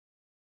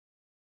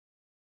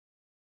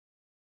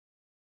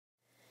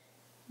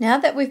Now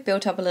that we've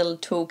built up a little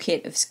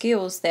toolkit of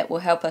skills that will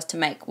help us to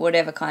make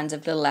whatever kinds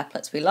of little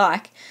applets we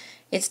like,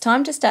 it's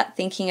time to start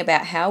thinking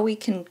about how we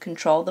can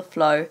control the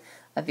flow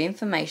of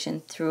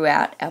information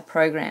throughout our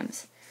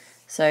programs.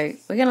 So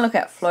we're going to look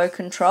at flow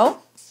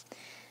control,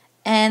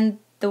 and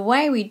the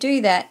way we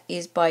do that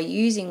is by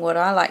using what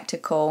I like to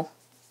call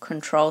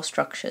control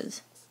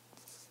structures.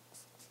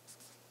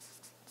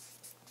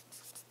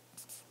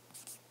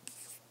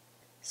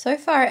 So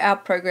far our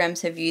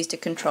programs have used a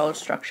control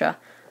structure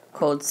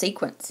called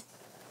sequence.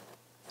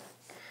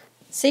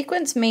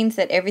 Sequence means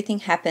that everything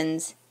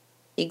happens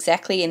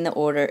exactly in the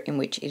order in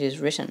which it is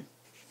written.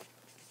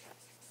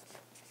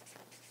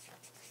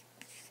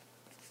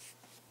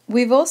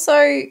 We've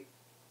also,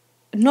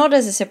 not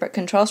as a separate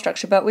control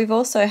structure, but we've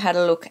also had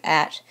a look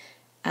at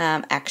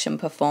action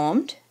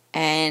performed,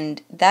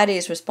 and that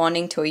is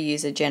responding to a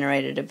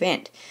user-generated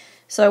event.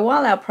 So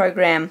while our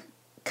program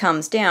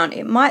comes down,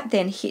 it might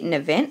then hit an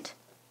event.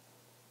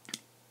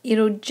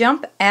 It'll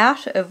jump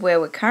out of where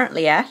we're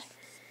currently at,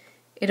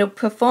 it'll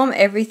perform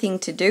everything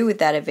to do with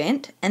that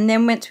event, and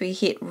then once we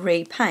hit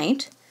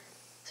repaint,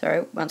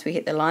 once we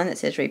hit the line that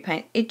says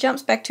repaint, it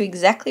jumps back to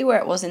exactly where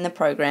it was in the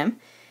program,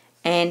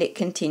 and it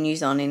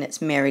continues on in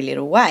its merry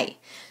little way.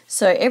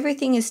 So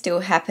everything is still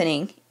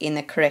happening in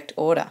the correct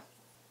order.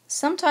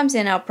 Sometimes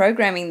in our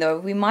programming though,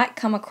 we might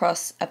come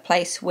across a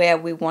place where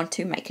we want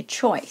to make a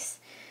choice.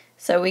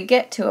 So we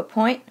get to a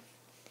point,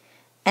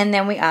 and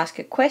then we ask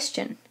a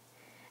question.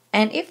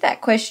 And if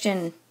that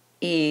question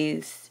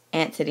is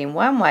answered in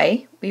one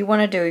way, we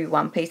want to do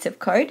one piece of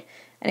code,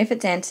 and if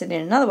it's answered in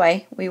another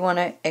way, we want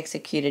to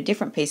execute a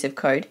different piece of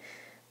code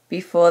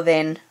before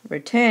then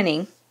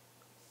returning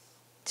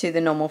to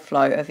the normal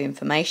flow of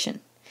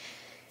information.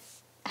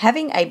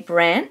 Having a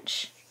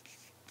branch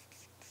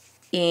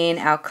in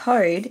our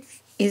code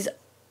is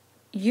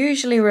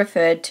usually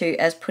referred to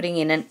as putting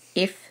in an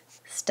if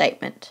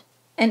statement.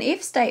 An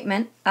if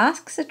statement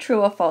asks a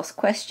true or false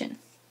question.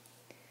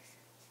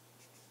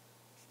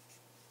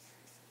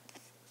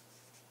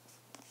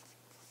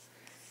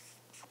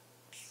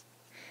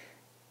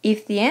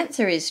 If the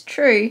answer is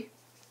true,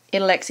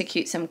 it'll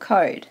execute some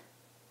code.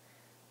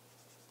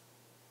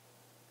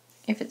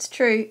 If it's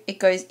true, it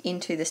goes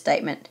into the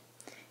statement.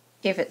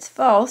 If it's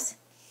false,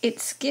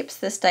 it skips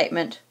the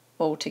statement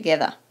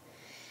altogether.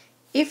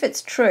 If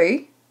it's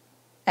true,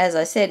 as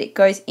I said, it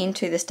goes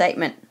into the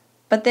statement,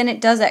 but then it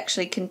does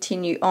actually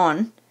continue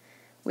on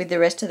with the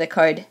rest of the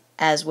code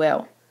as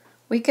well.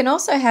 We can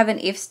also have an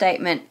if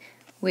statement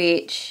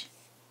which,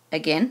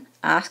 again,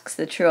 asks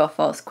the true or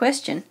false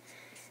question.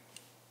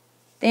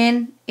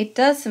 Then it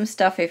does some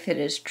stuff if it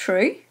is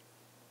true,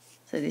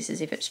 so this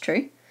is if it's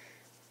true,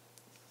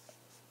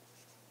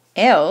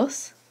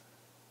 else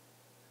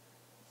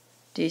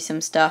do some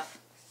stuff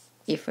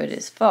if it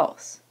is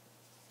false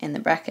in the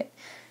bracket.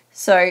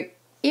 So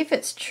if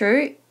it's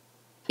true,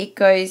 it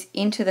goes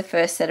into the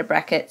first set of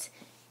brackets,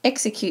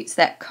 executes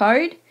that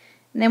code,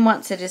 and then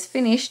once it is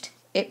finished,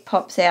 it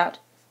pops out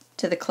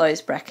to the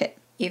closed bracket.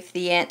 If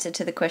the answer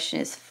to the question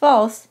is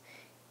false,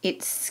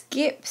 it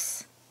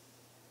skips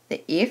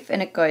the if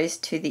and it goes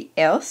to the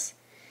else.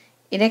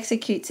 It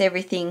executes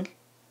everything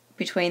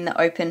between the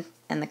open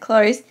and the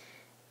close,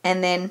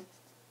 and then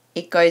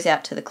it goes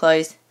out to the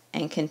close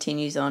and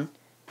continues on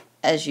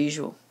as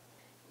usual.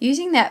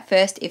 Using that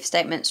first if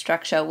statement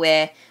structure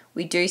where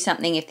we do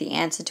something if the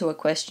answer to a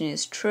question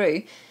is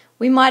true,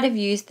 we might have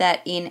used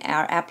that in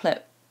our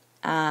applet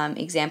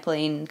example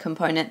in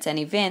components and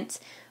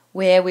events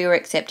where we were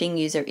accepting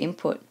user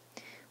input.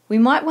 We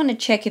might want to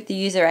check if the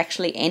user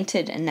actually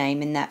entered a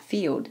name in that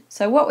field.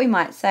 So what we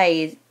might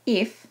say is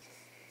if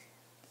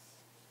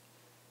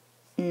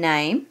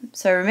name,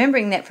 so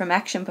remembering that from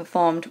action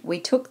performed we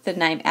took the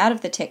name out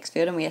of the text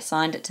field and we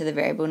assigned it to the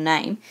variable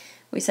name,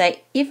 we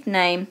say if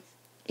name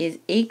is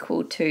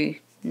equal to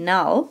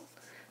null,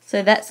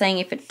 so that's saying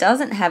if it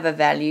doesn't have a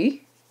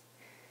value,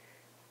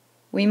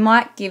 we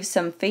might give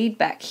some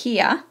feedback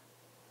here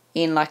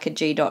in like a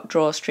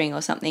g.drawString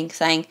or something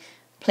saying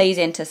please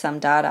enter some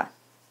data.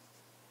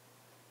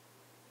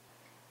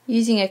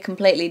 Using a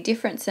completely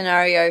different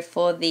scenario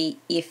for the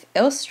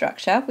if-else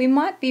structure, we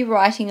might be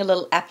writing a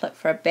little applet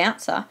for a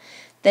bouncer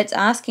that's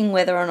asking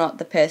whether or not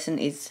the person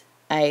is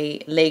a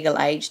legal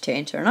age to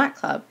enter a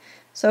nightclub.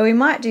 So we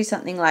might do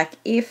something like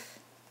if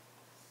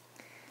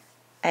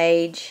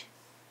age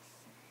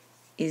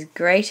is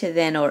greater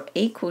than or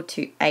equal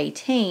to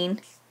 18,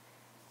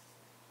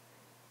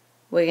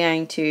 we're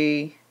going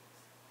to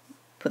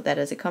put that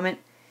as a comment.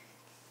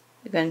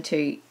 We're going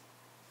to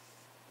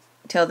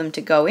tell them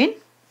to go in.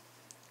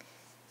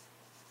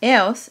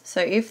 Else,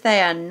 so if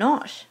they are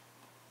not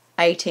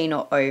 18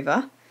 or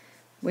over,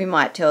 we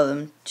might tell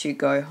them to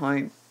go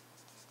home.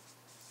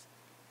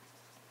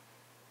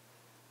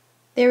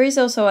 There is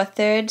also a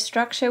third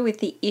structure with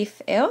the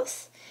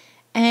if-else,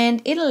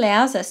 and it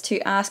allows us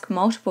to ask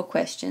multiple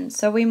questions.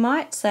 So we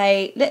might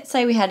say, let's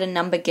say we had a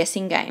number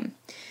guessing game.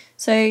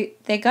 So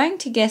they're going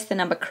to guess the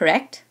number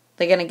correct,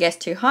 they're going to guess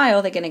too high,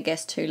 or they're going to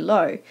guess too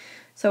low.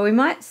 So we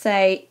might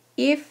say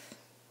if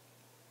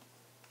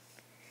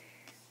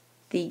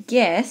the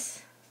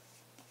guess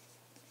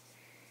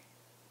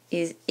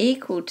is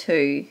equal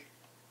to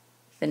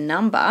the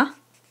number,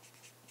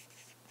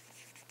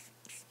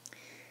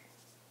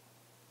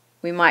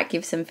 we might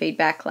give some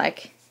feedback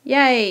like,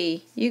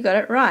 yay, you got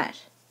it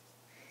right.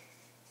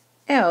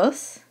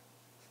 Else,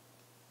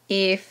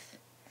 if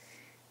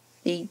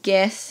the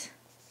guess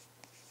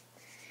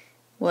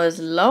was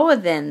lower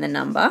than the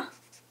number,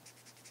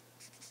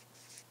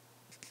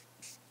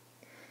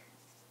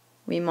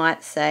 we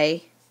might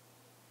say,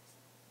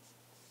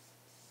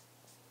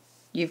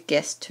 you've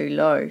guessed too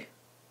low.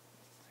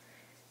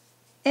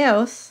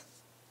 Else,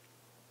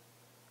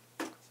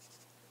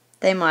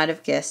 they might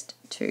have guessed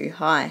too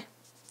high.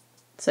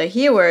 So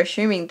here we're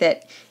assuming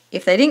that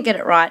if they didn't get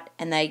it right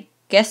and they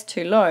guessed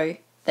too low,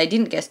 they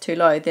didn't guess too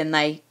low, then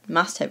they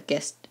must have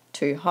guessed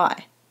too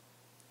high.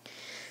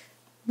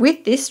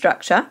 With this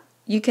structure,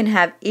 you can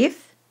have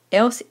if,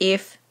 else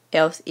if,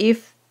 else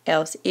if,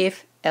 else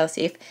if, else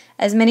if,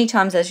 as many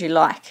times as you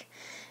like.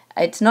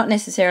 It's not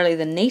necessarily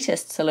the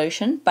neatest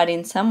solution, but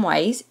in some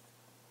ways,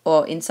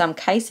 or in some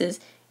cases,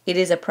 it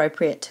is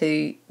appropriate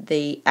to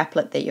the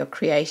applet that you're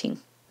creating.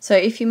 So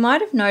if you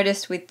might have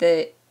noticed with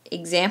the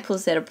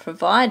examples that are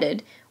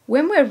provided,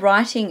 when we're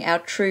writing our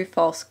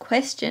true-false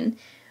question,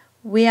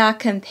 we are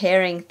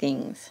comparing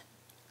things.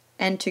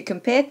 And to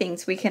compare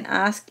things, we can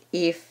ask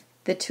if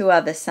the two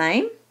are the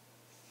same,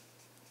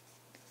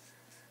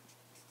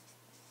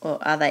 or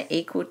are they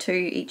equal to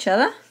each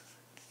other?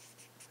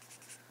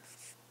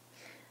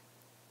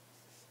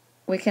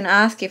 We can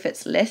ask if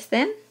it's less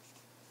than.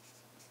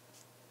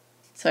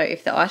 So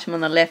if the item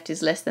on the left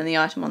is less than the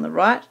item on the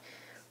right,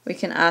 we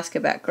can ask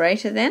about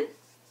greater than.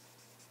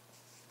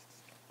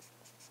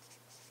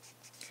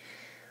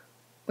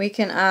 We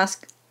can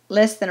ask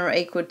less than or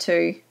equal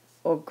to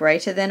or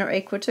greater than or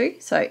equal to,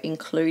 so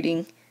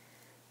including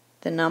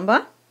the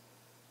number.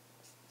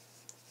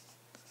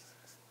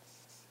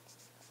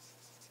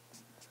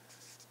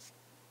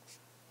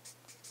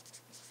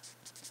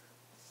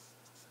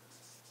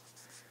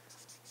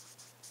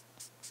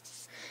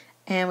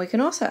 And we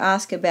can also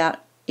ask about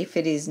if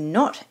it is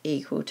not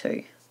equal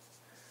to.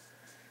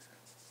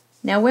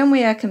 Now when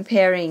we are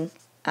comparing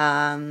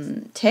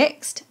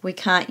text, we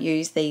can't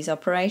use these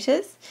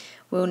operators.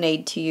 We'll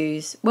need to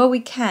use, well, we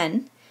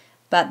can,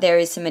 but there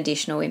is some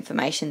additional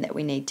information that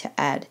we need to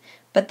add.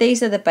 But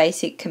these are the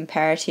basic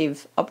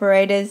comparative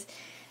operators.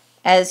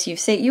 As you've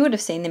seen, you would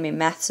have seen them in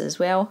maths as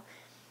well.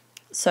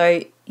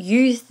 So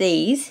use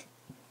these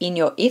in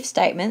your if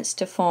statements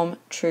to form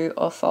true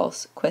or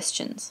false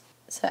questions.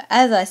 So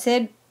as I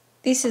said,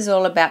 this is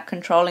all about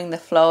controlling the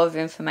flow of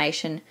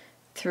information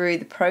through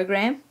the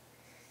program.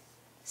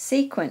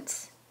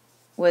 Sequence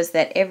was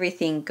that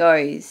everything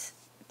goes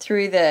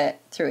through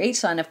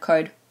each line of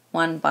code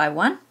one by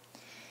one.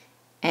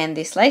 And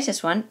this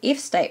latest one, if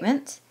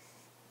statement,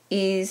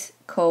 is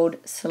called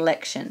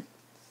selection.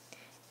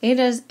 It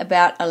is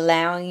about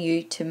allowing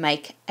you to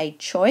make a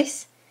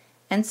choice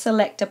and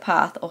select a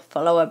path or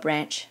follow a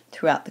branch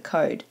throughout the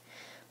code.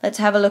 Let's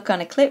have a look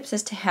on Eclipse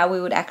as to how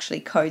we would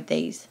actually code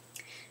these.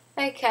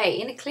 Okay,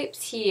 in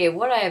Eclipse here,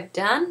 what I have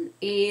done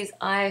is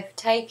I've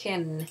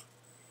taken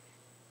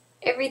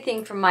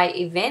everything from my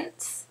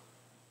events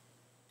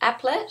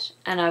applet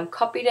and I've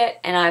copied it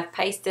and I've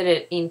pasted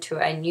it into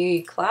a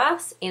new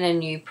class in a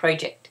new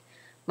project.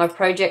 My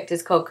project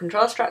is called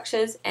Control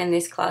Structures and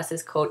this class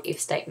is called If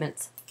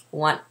Statements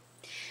 1.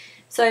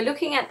 So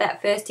looking at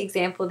that first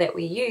example that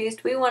we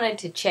used, we wanted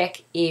to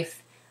check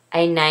if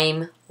a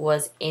name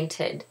was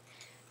entered.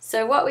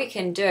 So what we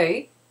can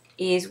do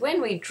is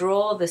when we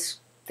draw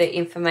the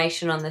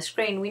information on the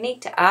screen, we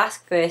need to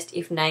ask first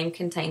if name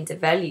contains a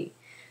value.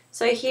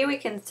 So here we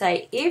can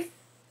say if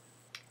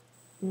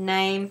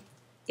name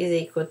is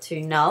equal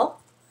to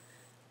null,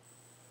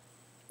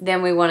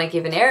 then we want to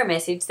give an error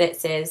message that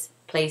says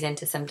please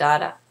enter some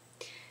data.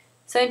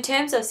 So in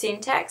terms of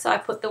syntax, I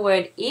put the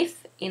word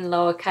if in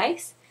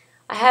lowercase.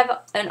 I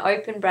have an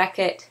open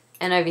bracket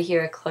and over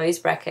here a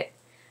closed bracket.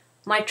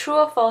 My true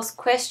or false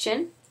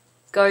question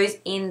goes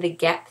in the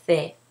gap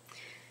there.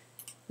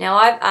 Now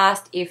I've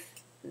asked if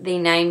the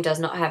name does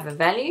not have a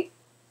value.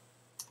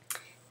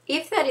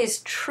 If that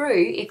is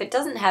true, if it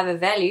doesn't have a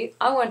value,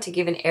 I want to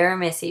give an error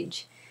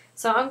message.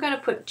 So I'm going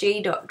to put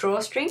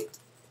g.drawString.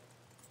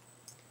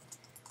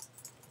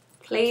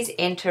 Please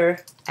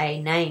enter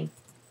a name.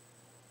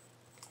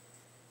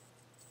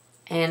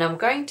 And I'm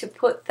going to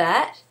put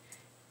that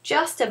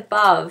just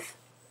above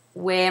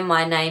where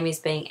my name is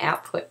being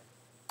output.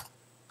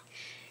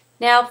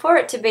 Now for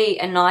it to be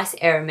a nice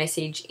error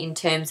message in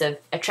terms of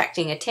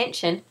attracting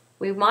attention,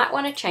 we might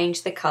want to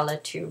change the color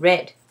to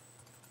red.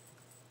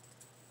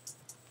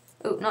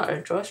 Oh, not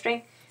a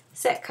drawstring.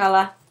 Set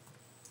color,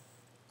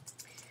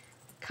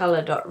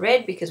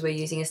 color.red because we're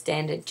using a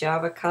standard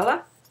Java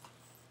color.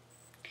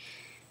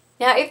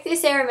 Now if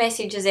this error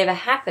message has ever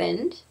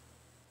happened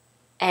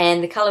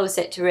and the color was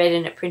set to red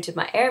and it printed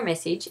my error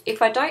message,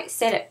 if I don't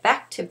set it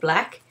back to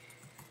black,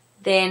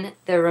 then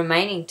the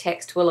remaining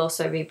text will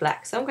also be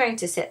black. So I'm going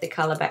to set the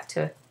color back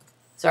to,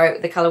 sorry,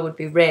 the color would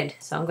be red.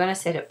 So I'm going to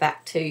set it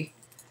back to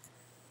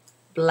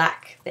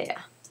black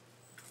there.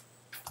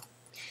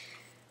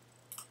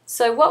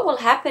 So what will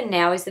happen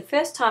now is the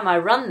first time I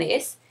run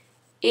this,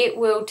 it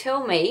will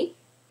tell me,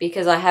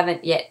 because I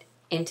haven't yet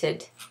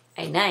entered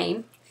a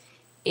name,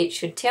 it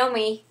should tell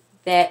me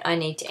that I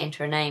need to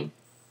enter a name.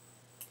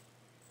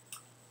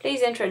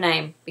 Please enter a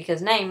name,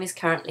 because name is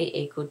currently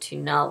equal to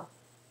null.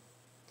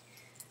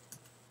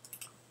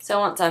 So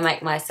once I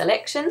make my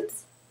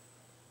selections,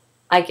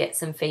 I get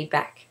some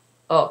feedback.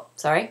 Oh,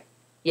 sorry.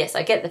 Yes,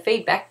 I get the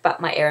feedback,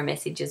 but my error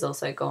message is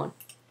also gone.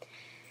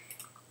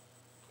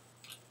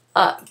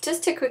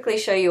 Just to quickly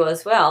show you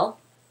as well,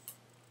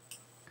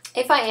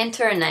 if I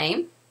enter a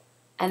name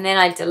and then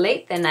I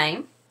delete the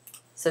name,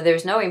 so there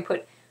is no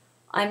input,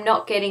 I'm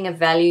not getting a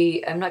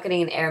value, I'm not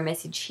getting an error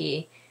message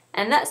here.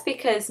 And that's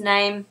because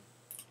name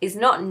is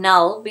not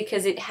null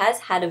because it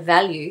has had a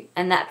value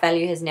and that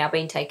value has now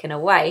been taken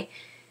away.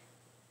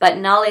 But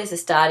null is a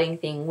starting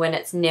thing when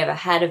it's never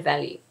had a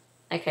value.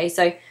 Okay,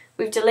 so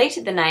we've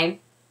deleted the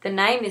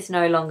name is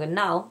no longer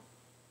null,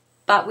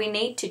 but we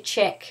need to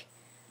check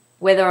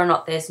whether or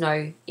not there's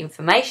no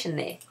information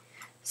there.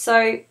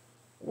 So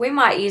we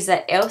might use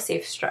that else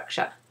if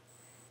structure.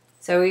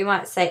 So we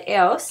might say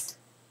else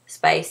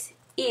space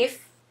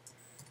if,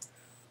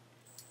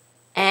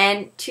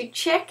 and to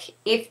check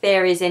if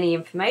there is any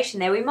information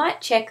there, we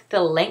might check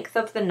the length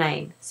of the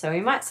name. So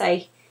we might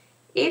say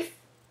if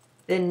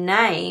the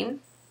name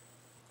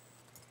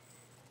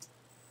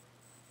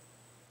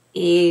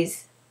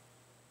is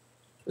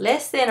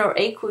less than or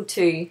equal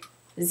to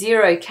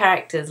 0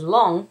 characters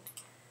long,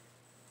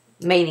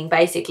 meaning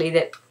basically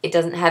that it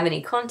doesn't have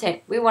any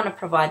content, we want to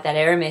provide that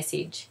error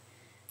message.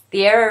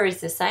 The error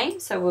is the same,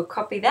 so we'll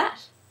copy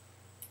that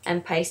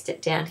and paste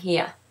it down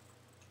here.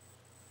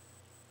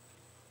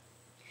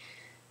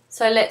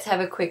 So let's have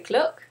a quick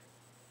look.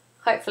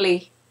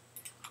 Hopefully,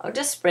 I'll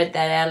just spread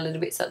that out a little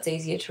bit so it's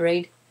easier to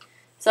read.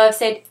 So I've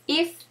said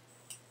if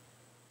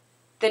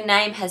the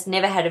name has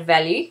never had a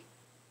value,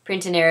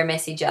 print an error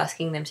message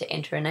asking them to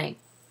enter a name.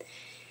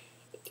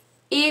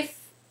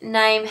 If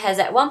name has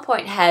at one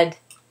point had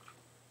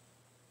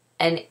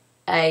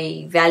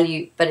a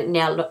value but it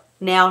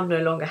now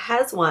no longer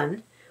has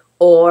one,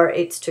 or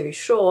it's too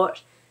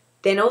short,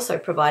 then also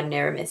provide an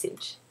error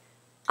message.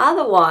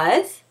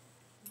 Otherwise,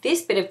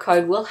 this bit of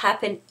code will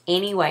happen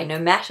anyway, no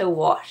matter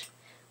what.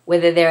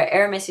 Whether there are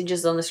error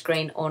messages on the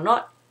screen or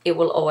not, it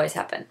will always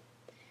happen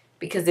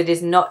because it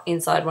is not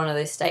inside one of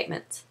those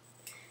statements.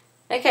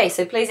 Okay,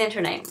 so please enter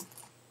a name.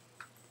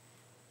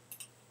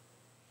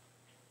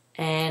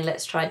 And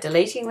let's try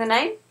deleting the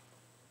name.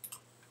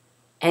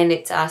 And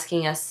it's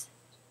asking us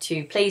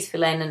to please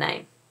fill in a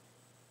name.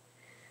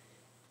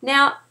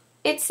 Now,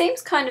 it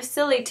seems kind of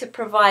silly to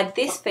provide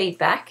this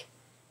feedback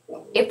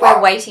if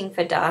we're waiting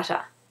for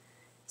data.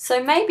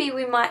 So maybe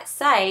we might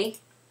say,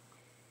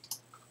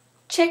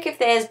 check if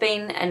there's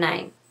been a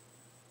name.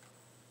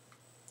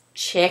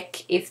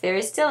 Check if there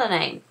is still a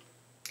name.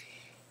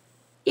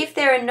 If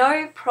there are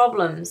no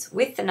problems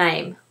with the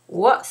name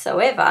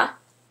whatsoever,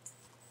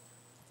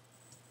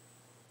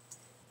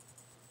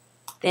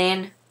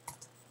 then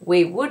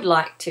we would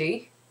like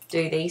to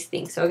do these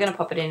things. So we're going to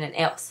pop it in an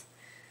else.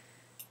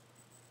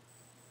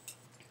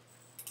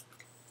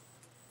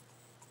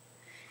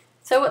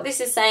 So what this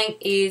is saying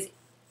is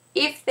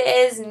if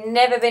there's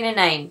never been a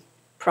name,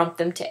 prompt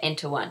them to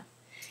enter one.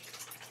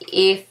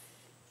 If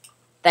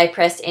they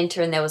pressed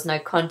enter and there was no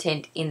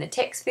content in the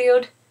text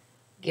field,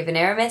 give an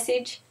error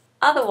message.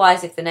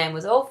 Otherwise, if the name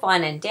was all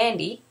fine and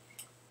dandy,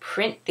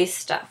 print this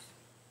stuff.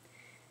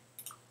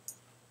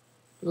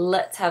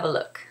 Let's have a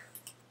look.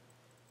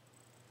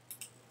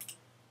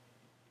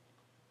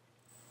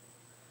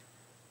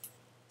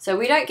 So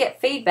we don't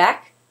get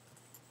feedback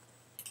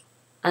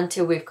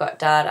until we've got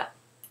data.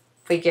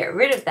 If we get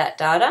rid of that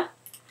data,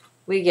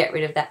 we get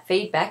rid of that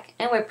feedback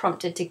and we're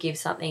prompted to give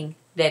something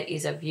that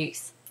is of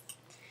use.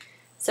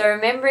 So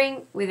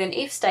remembering with an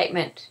if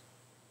statement,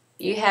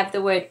 you have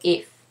the word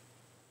if.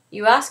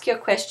 You ask your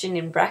question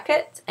in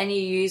brackets and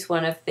you use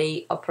one of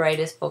the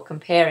operators for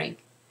comparing.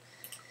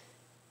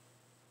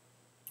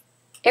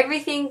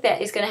 Everything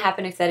that is going to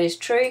happen if that is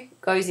true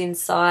goes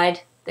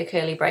inside the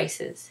curly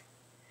braces.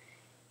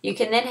 You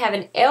can then have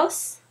an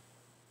else,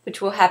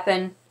 which will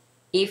happen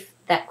if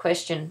that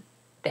question,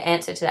 the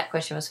answer to that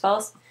question was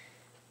false,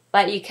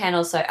 but you can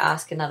also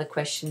ask another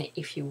question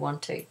if you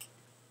want to.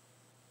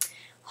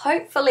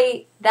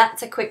 Hopefully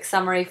that's a quick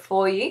summary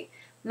for you.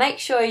 Make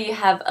sure you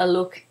have a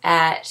look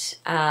at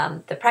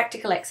the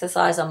practical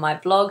exercise on my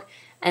blog,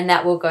 and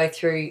that will go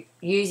through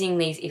using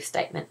these if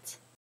statements.